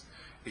place.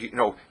 He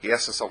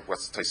asks himself,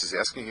 what's the Taisvis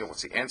asking here?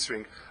 What's he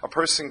answering? A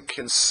person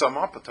can sum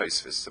up a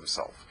Taisvis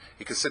himself.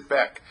 He can sit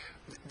back.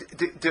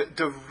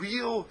 The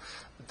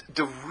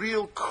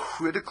real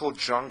critical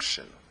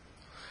junction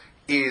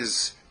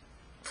is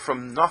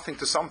from nothing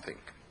to something.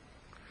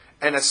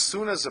 And as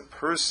soon as a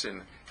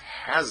person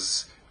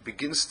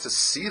begins to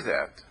see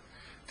that,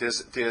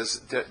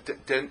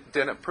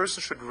 then a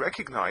person should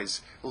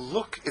recognize,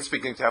 look, it's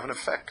beginning to have an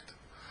effect.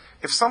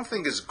 If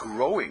something is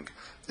growing,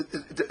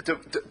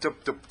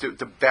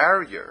 the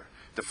barrier,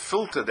 the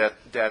filter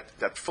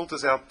that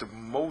filters out the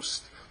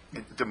most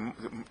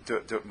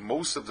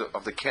of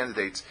the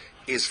candidates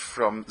is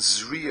from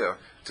Zriya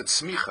to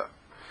Tzmicha.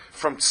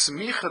 From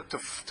Tzmicha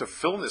to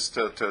fullness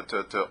to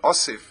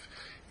Osif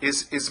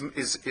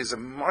is a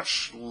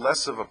much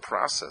less of a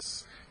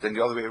process than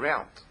the other way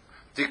around.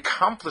 The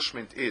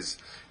accomplishment is,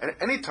 and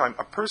any time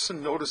a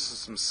person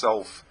notices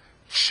himself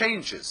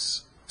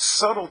changes,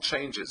 subtle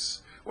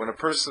changes, when a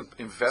person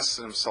invests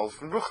in himself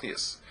in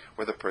Ruchnias,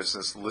 whether the person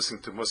is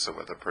listening to Musa,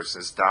 whether the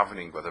person is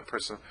davening, whether the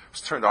person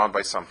was turned on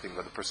by something,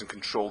 whether the person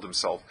controlled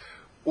himself,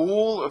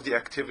 all of the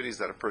activities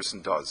that a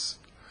person does,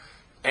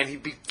 and he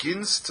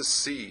begins to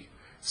see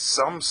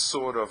some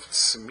sort of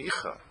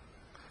smicha,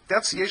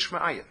 that's yesh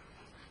ma'ayin.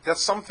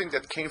 That's something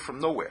that came from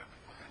nowhere.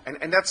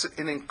 And that's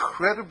an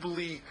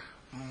incredibly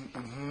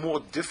more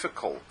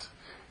difficult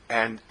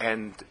and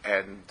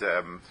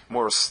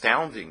more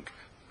astounding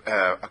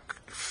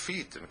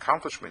feat and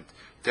accomplishment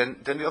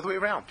than the other way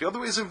around. The other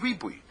way is a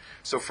ribui.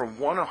 So from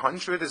 1 to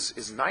 100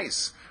 is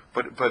nice,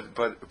 but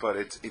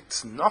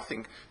it's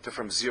nothing to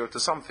from 0 to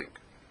something.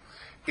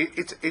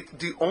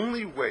 The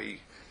only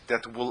way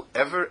that we'll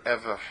ever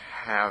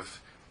have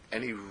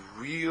any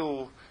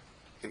real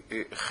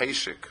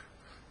cheshik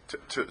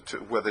to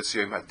whether it's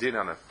Yom Hadin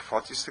on a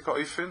pratistic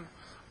oifin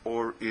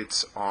or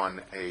it's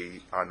on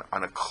a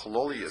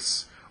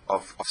klolius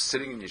of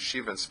sitting in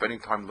yeshiva and spending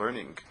time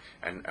learning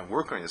and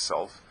working on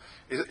yourself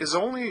is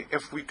only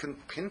if we can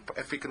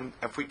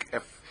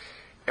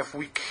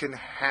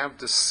have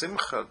the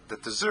simcha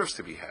that deserves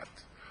to be had.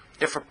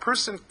 If a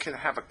person can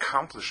have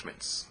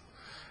accomplishments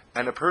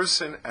and a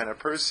person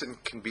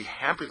can be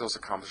happy with those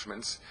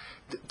accomplishments,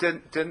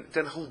 then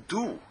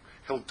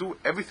he'll do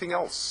everything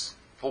else.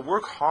 He'll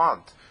work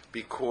hard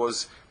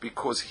because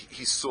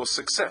he saw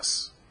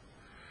success.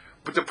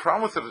 But the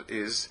problem with it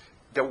is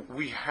that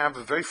we have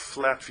a very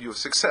flat view of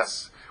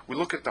success. We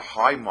look at the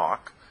high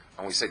mark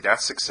and we say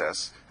that's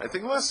success. And I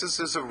think, well, this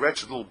is a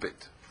wretched little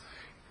bit.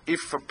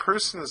 If a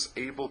person is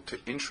able to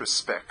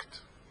introspect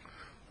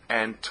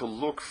and to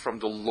look from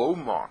the low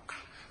mark,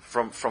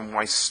 from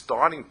my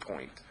starting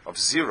point of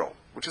 0,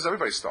 which is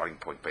everybody's starting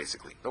point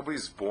basically.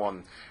 Nobody's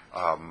born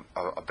a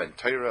Ben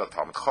Torah, a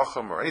Talmud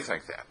Chacham, or anything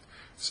like that.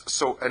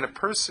 So, and a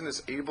person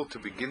is able to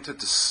begin to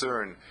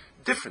discern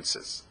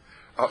differences.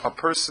 A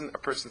person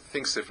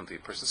thinks differently. A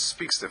person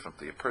speaks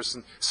differently. A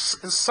person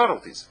in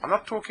subtleties. I'm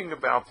not talking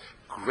about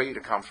great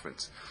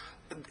accomplishments.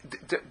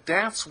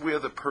 That's where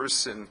the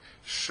person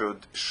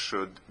should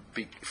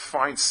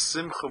find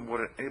simcha more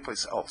than any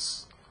place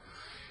else.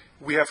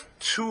 We have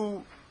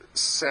two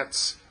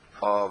sets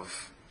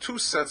of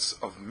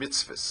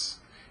mitzvahs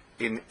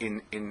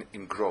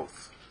in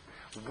growth.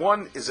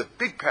 One is a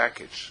big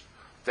package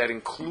that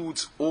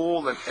includes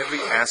all and every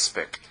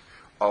aspect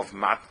of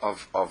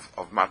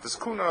matas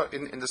kuna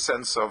in the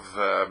sense of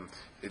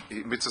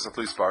mitzvahs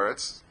atluis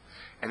baretz,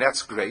 and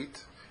that's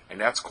great, and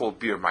that's called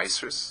bir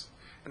meisers,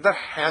 and that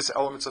has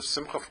elements of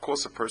simcha. Of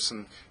course, a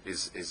person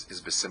is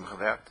besimcha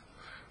that,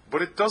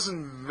 but it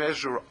doesn't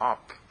measure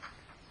up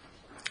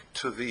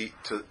to the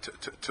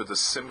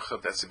simcha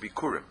that's a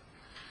bikurim.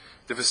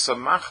 The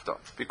v'samachta,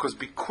 because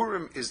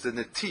bikurim is the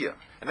netiyah,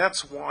 and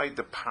that's why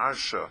the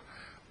parsha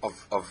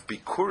of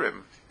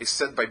Bikurim is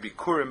said by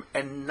Bikurim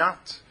and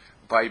not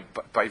by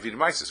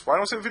Vidamaisis. Why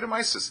don't I say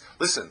Vidamaisis?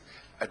 Listen,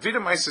 at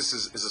Vidamaisis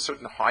is a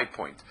certain high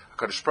point.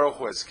 HaKadosh Baruch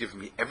Hu has given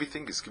me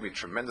everything. He's given me a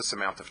tremendous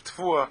amount of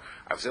tefua.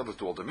 I was able to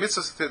do all the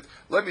mitzvahs with it.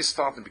 Let me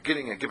start in the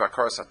beginning and give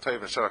Hakaras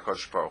HaTov and Shar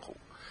HaKadosh Baruch Hu.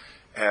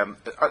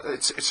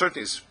 It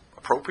certainly is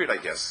appropriate, I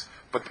guess,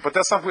 but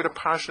that's not where the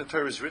Parashat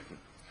Torah is written.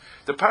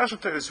 The Parashat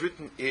Torah is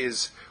written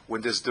is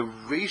when there's the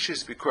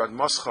Reishis Bikur Ad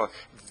Mascha.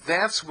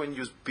 That's where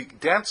you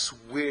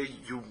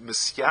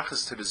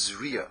misyachas to the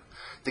Zriya.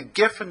 The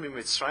Gefen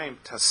Mitzrayim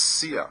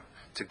Tasiya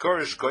to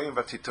Gorish Goyim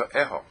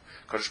Vatitoeho.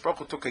 Kadosh Baruch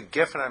Hu took a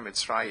Gefen on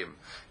Mitzrayim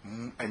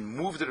and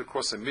moved it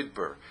across a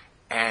midbar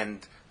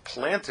and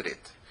planted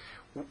it.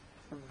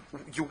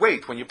 You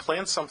wait when you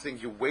plant something.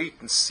 You wait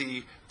and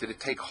see did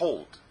it take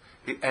hold.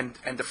 And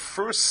the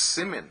first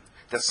siman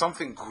that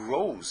something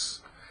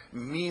grows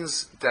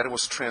means that it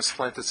was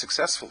transplanted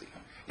successfully.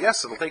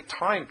 Yes, it'll take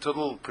time till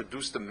it'll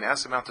produce the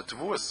mass amount of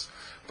tevuos.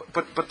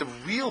 But the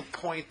real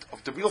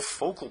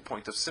focal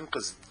point of Simcha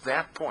is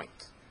that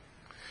point.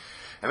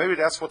 And maybe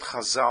that's why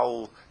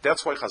Chazal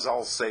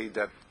say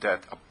that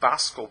a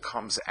Baskel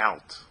comes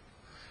out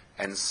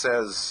and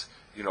says,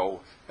 you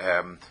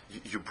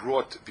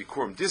brought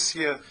Bikurim this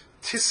year,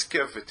 Tiske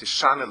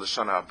v'tishana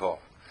l'shana haba.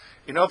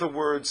 In other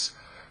words,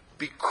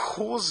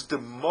 because the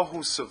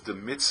mohus of the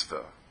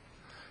mitzvah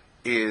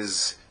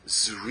is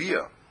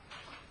zriya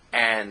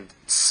and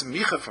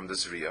smicha from the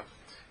zriya,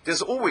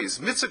 there's always,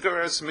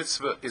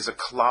 mitzvah is a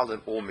klal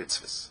in all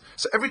mitzvahs.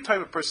 So every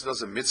time a person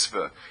does a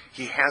mitzvah,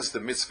 he has the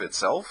mitzvah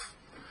itself,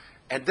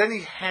 and then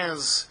he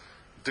has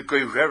the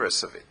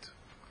goyreres of it,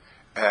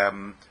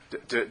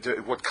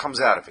 what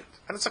comes out of it.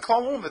 And it's a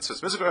klal in all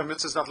mitzvahs. Mitzvah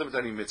is not limited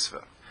to any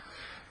mitzvah.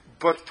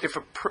 But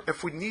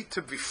if we need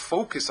to be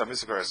focused on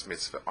mitzvah,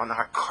 on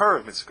hakar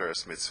of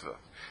mitzvah,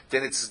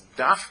 then it's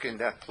dafka in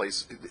that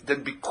place.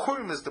 Then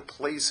Bikurim is the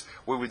place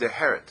where we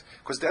deher it,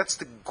 because that's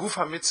the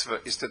gufa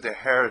mitzvah, is to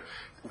deher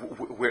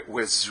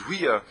where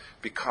zriya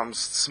becomes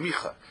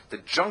smicha. The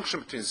junction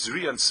between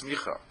zriya and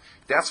smicha,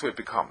 that's where it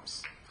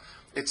becomes.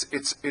 It's a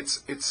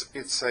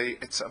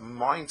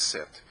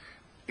mindset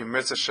in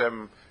Mirz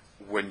Hashem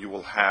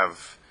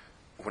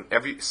when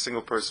every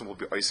single person will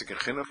be Isaac in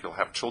Chinuch, you'll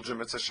have children,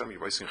 Mirz Hashem,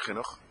 you're Isaac in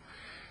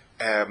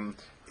Chinuch.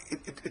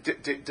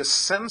 The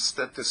sense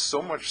that there's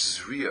so much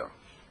zriya,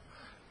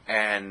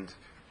 and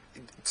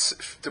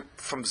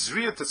from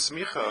zriya to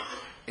smicha,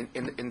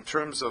 in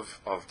terms of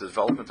the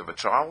development of a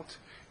child,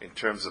 in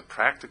terms of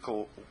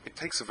practical, it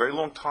takes a very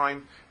long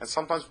time, and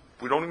sometimes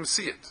we don't even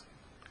see it.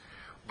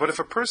 But if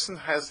a person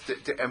has the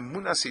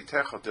emunah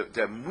sitecha, the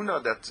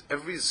emunah that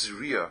every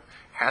zriya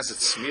has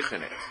its smich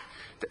in it,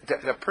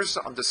 that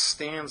person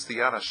understands the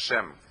Yad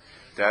Hashem,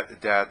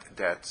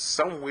 that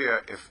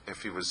somewhere,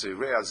 if he was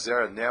Zereh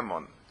Zer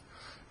Nemon,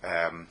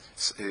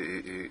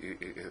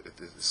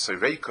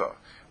 Sereika,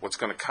 what's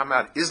going to come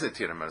out is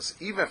Netiramas,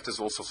 even if there's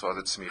also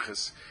other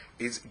tzmiches,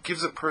 it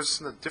gives a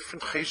person a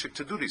different cheshik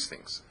to do these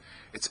things.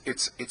 It's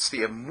the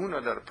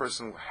emunah that a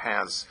person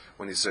has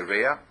when he's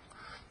Zereh,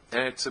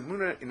 and it's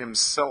emunah in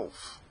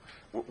himself.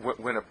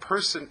 When a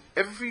person,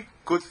 every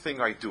good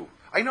thing I do,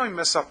 I know I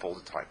mess up all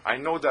the time. I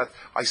know that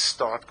I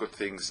start good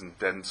things and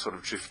then sort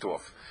of drift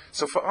off.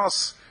 So for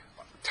us,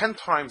 10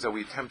 times that we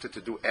attempted to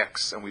do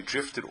X and we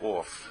drifted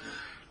off,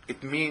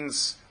 it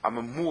means I'm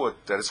a muad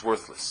that is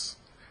worthless.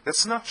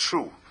 That's not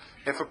true.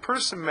 If a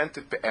person meant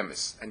it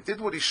be'emes and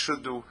did what he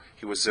should do,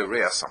 he was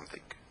zereh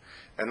something.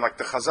 And like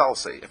the Chazal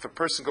say, if a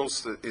person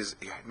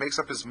he makes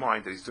up his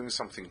mind that he's doing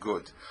something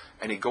good,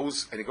 and he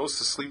goes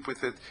to sleep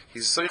with it,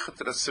 he's zeichet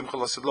to the Simcha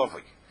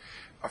l'Silovi.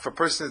 If a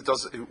person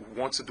who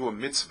wants to do a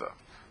mitzvah,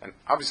 and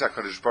obviously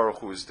HaKadosh Baruch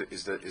Hu is the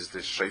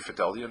Sheifet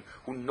Elyon,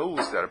 who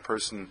knows that a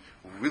person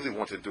really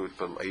wanted to do it,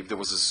 but if there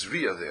was a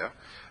zriya there,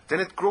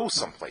 then it grows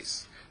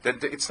someplace.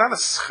 It's not a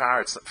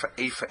schar, it's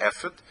for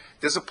effort.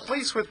 There's a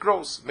place where it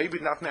grows. Maybe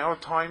not in our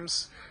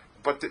times,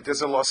 but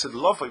there's a lasid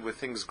lovely where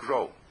things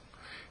grow.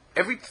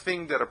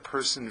 Everything that a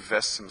person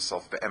invests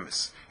himself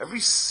be'emes, every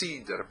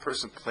seed that a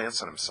person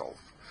plants on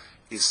himself,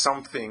 is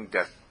something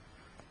that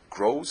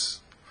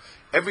grows.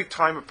 Every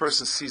time a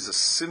person sees a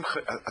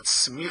simcha, a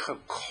tzmicha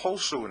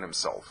kolshu in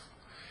himself,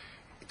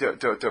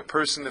 the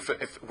person,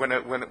 when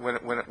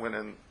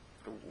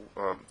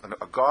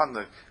a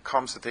gardener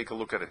comes to take a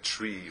look at a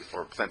tree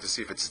or a plant to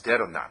see if it's dead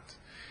or not,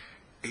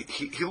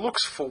 he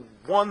looks for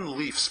one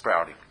leaf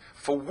sprouting,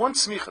 for one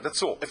tzmicha.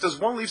 That's all. If there's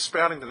one leaf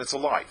sprouting, then it's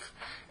alive.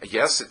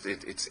 Yes,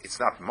 it's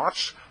not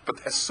much,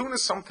 but as soon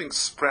as something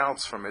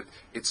sprouts from it,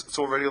 it's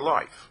already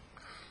alive.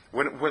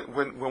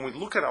 When we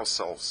look at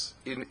ourselves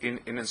in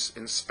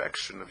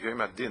inspection of Yom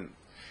Adin,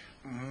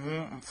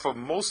 for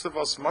most of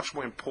us, much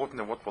more important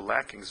than what we're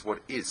lacking is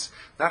what is.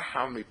 Not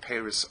how many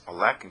peiros are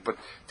lacking, but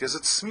there's a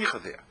tzmicha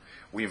there.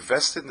 We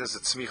invested, and there's a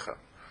tzmicha.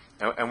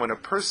 And when a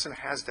person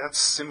has that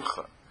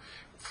simcha,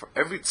 for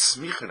every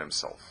tzmicha in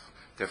himself,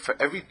 that for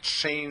every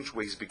change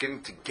where he's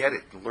beginning to get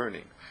it,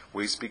 learning,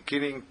 where he's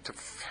beginning to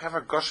have a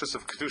gushers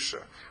of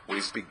kedusha, where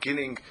he's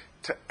beginning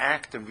to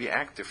act and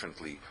react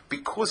differently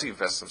because he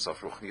invests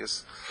himself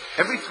ruchnius.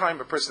 Every time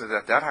a person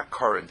that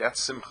hakar and that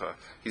simcha,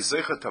 he's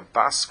zeichet a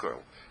baskel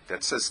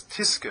that says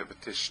tiske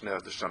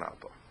v'tishner the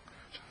shanalba.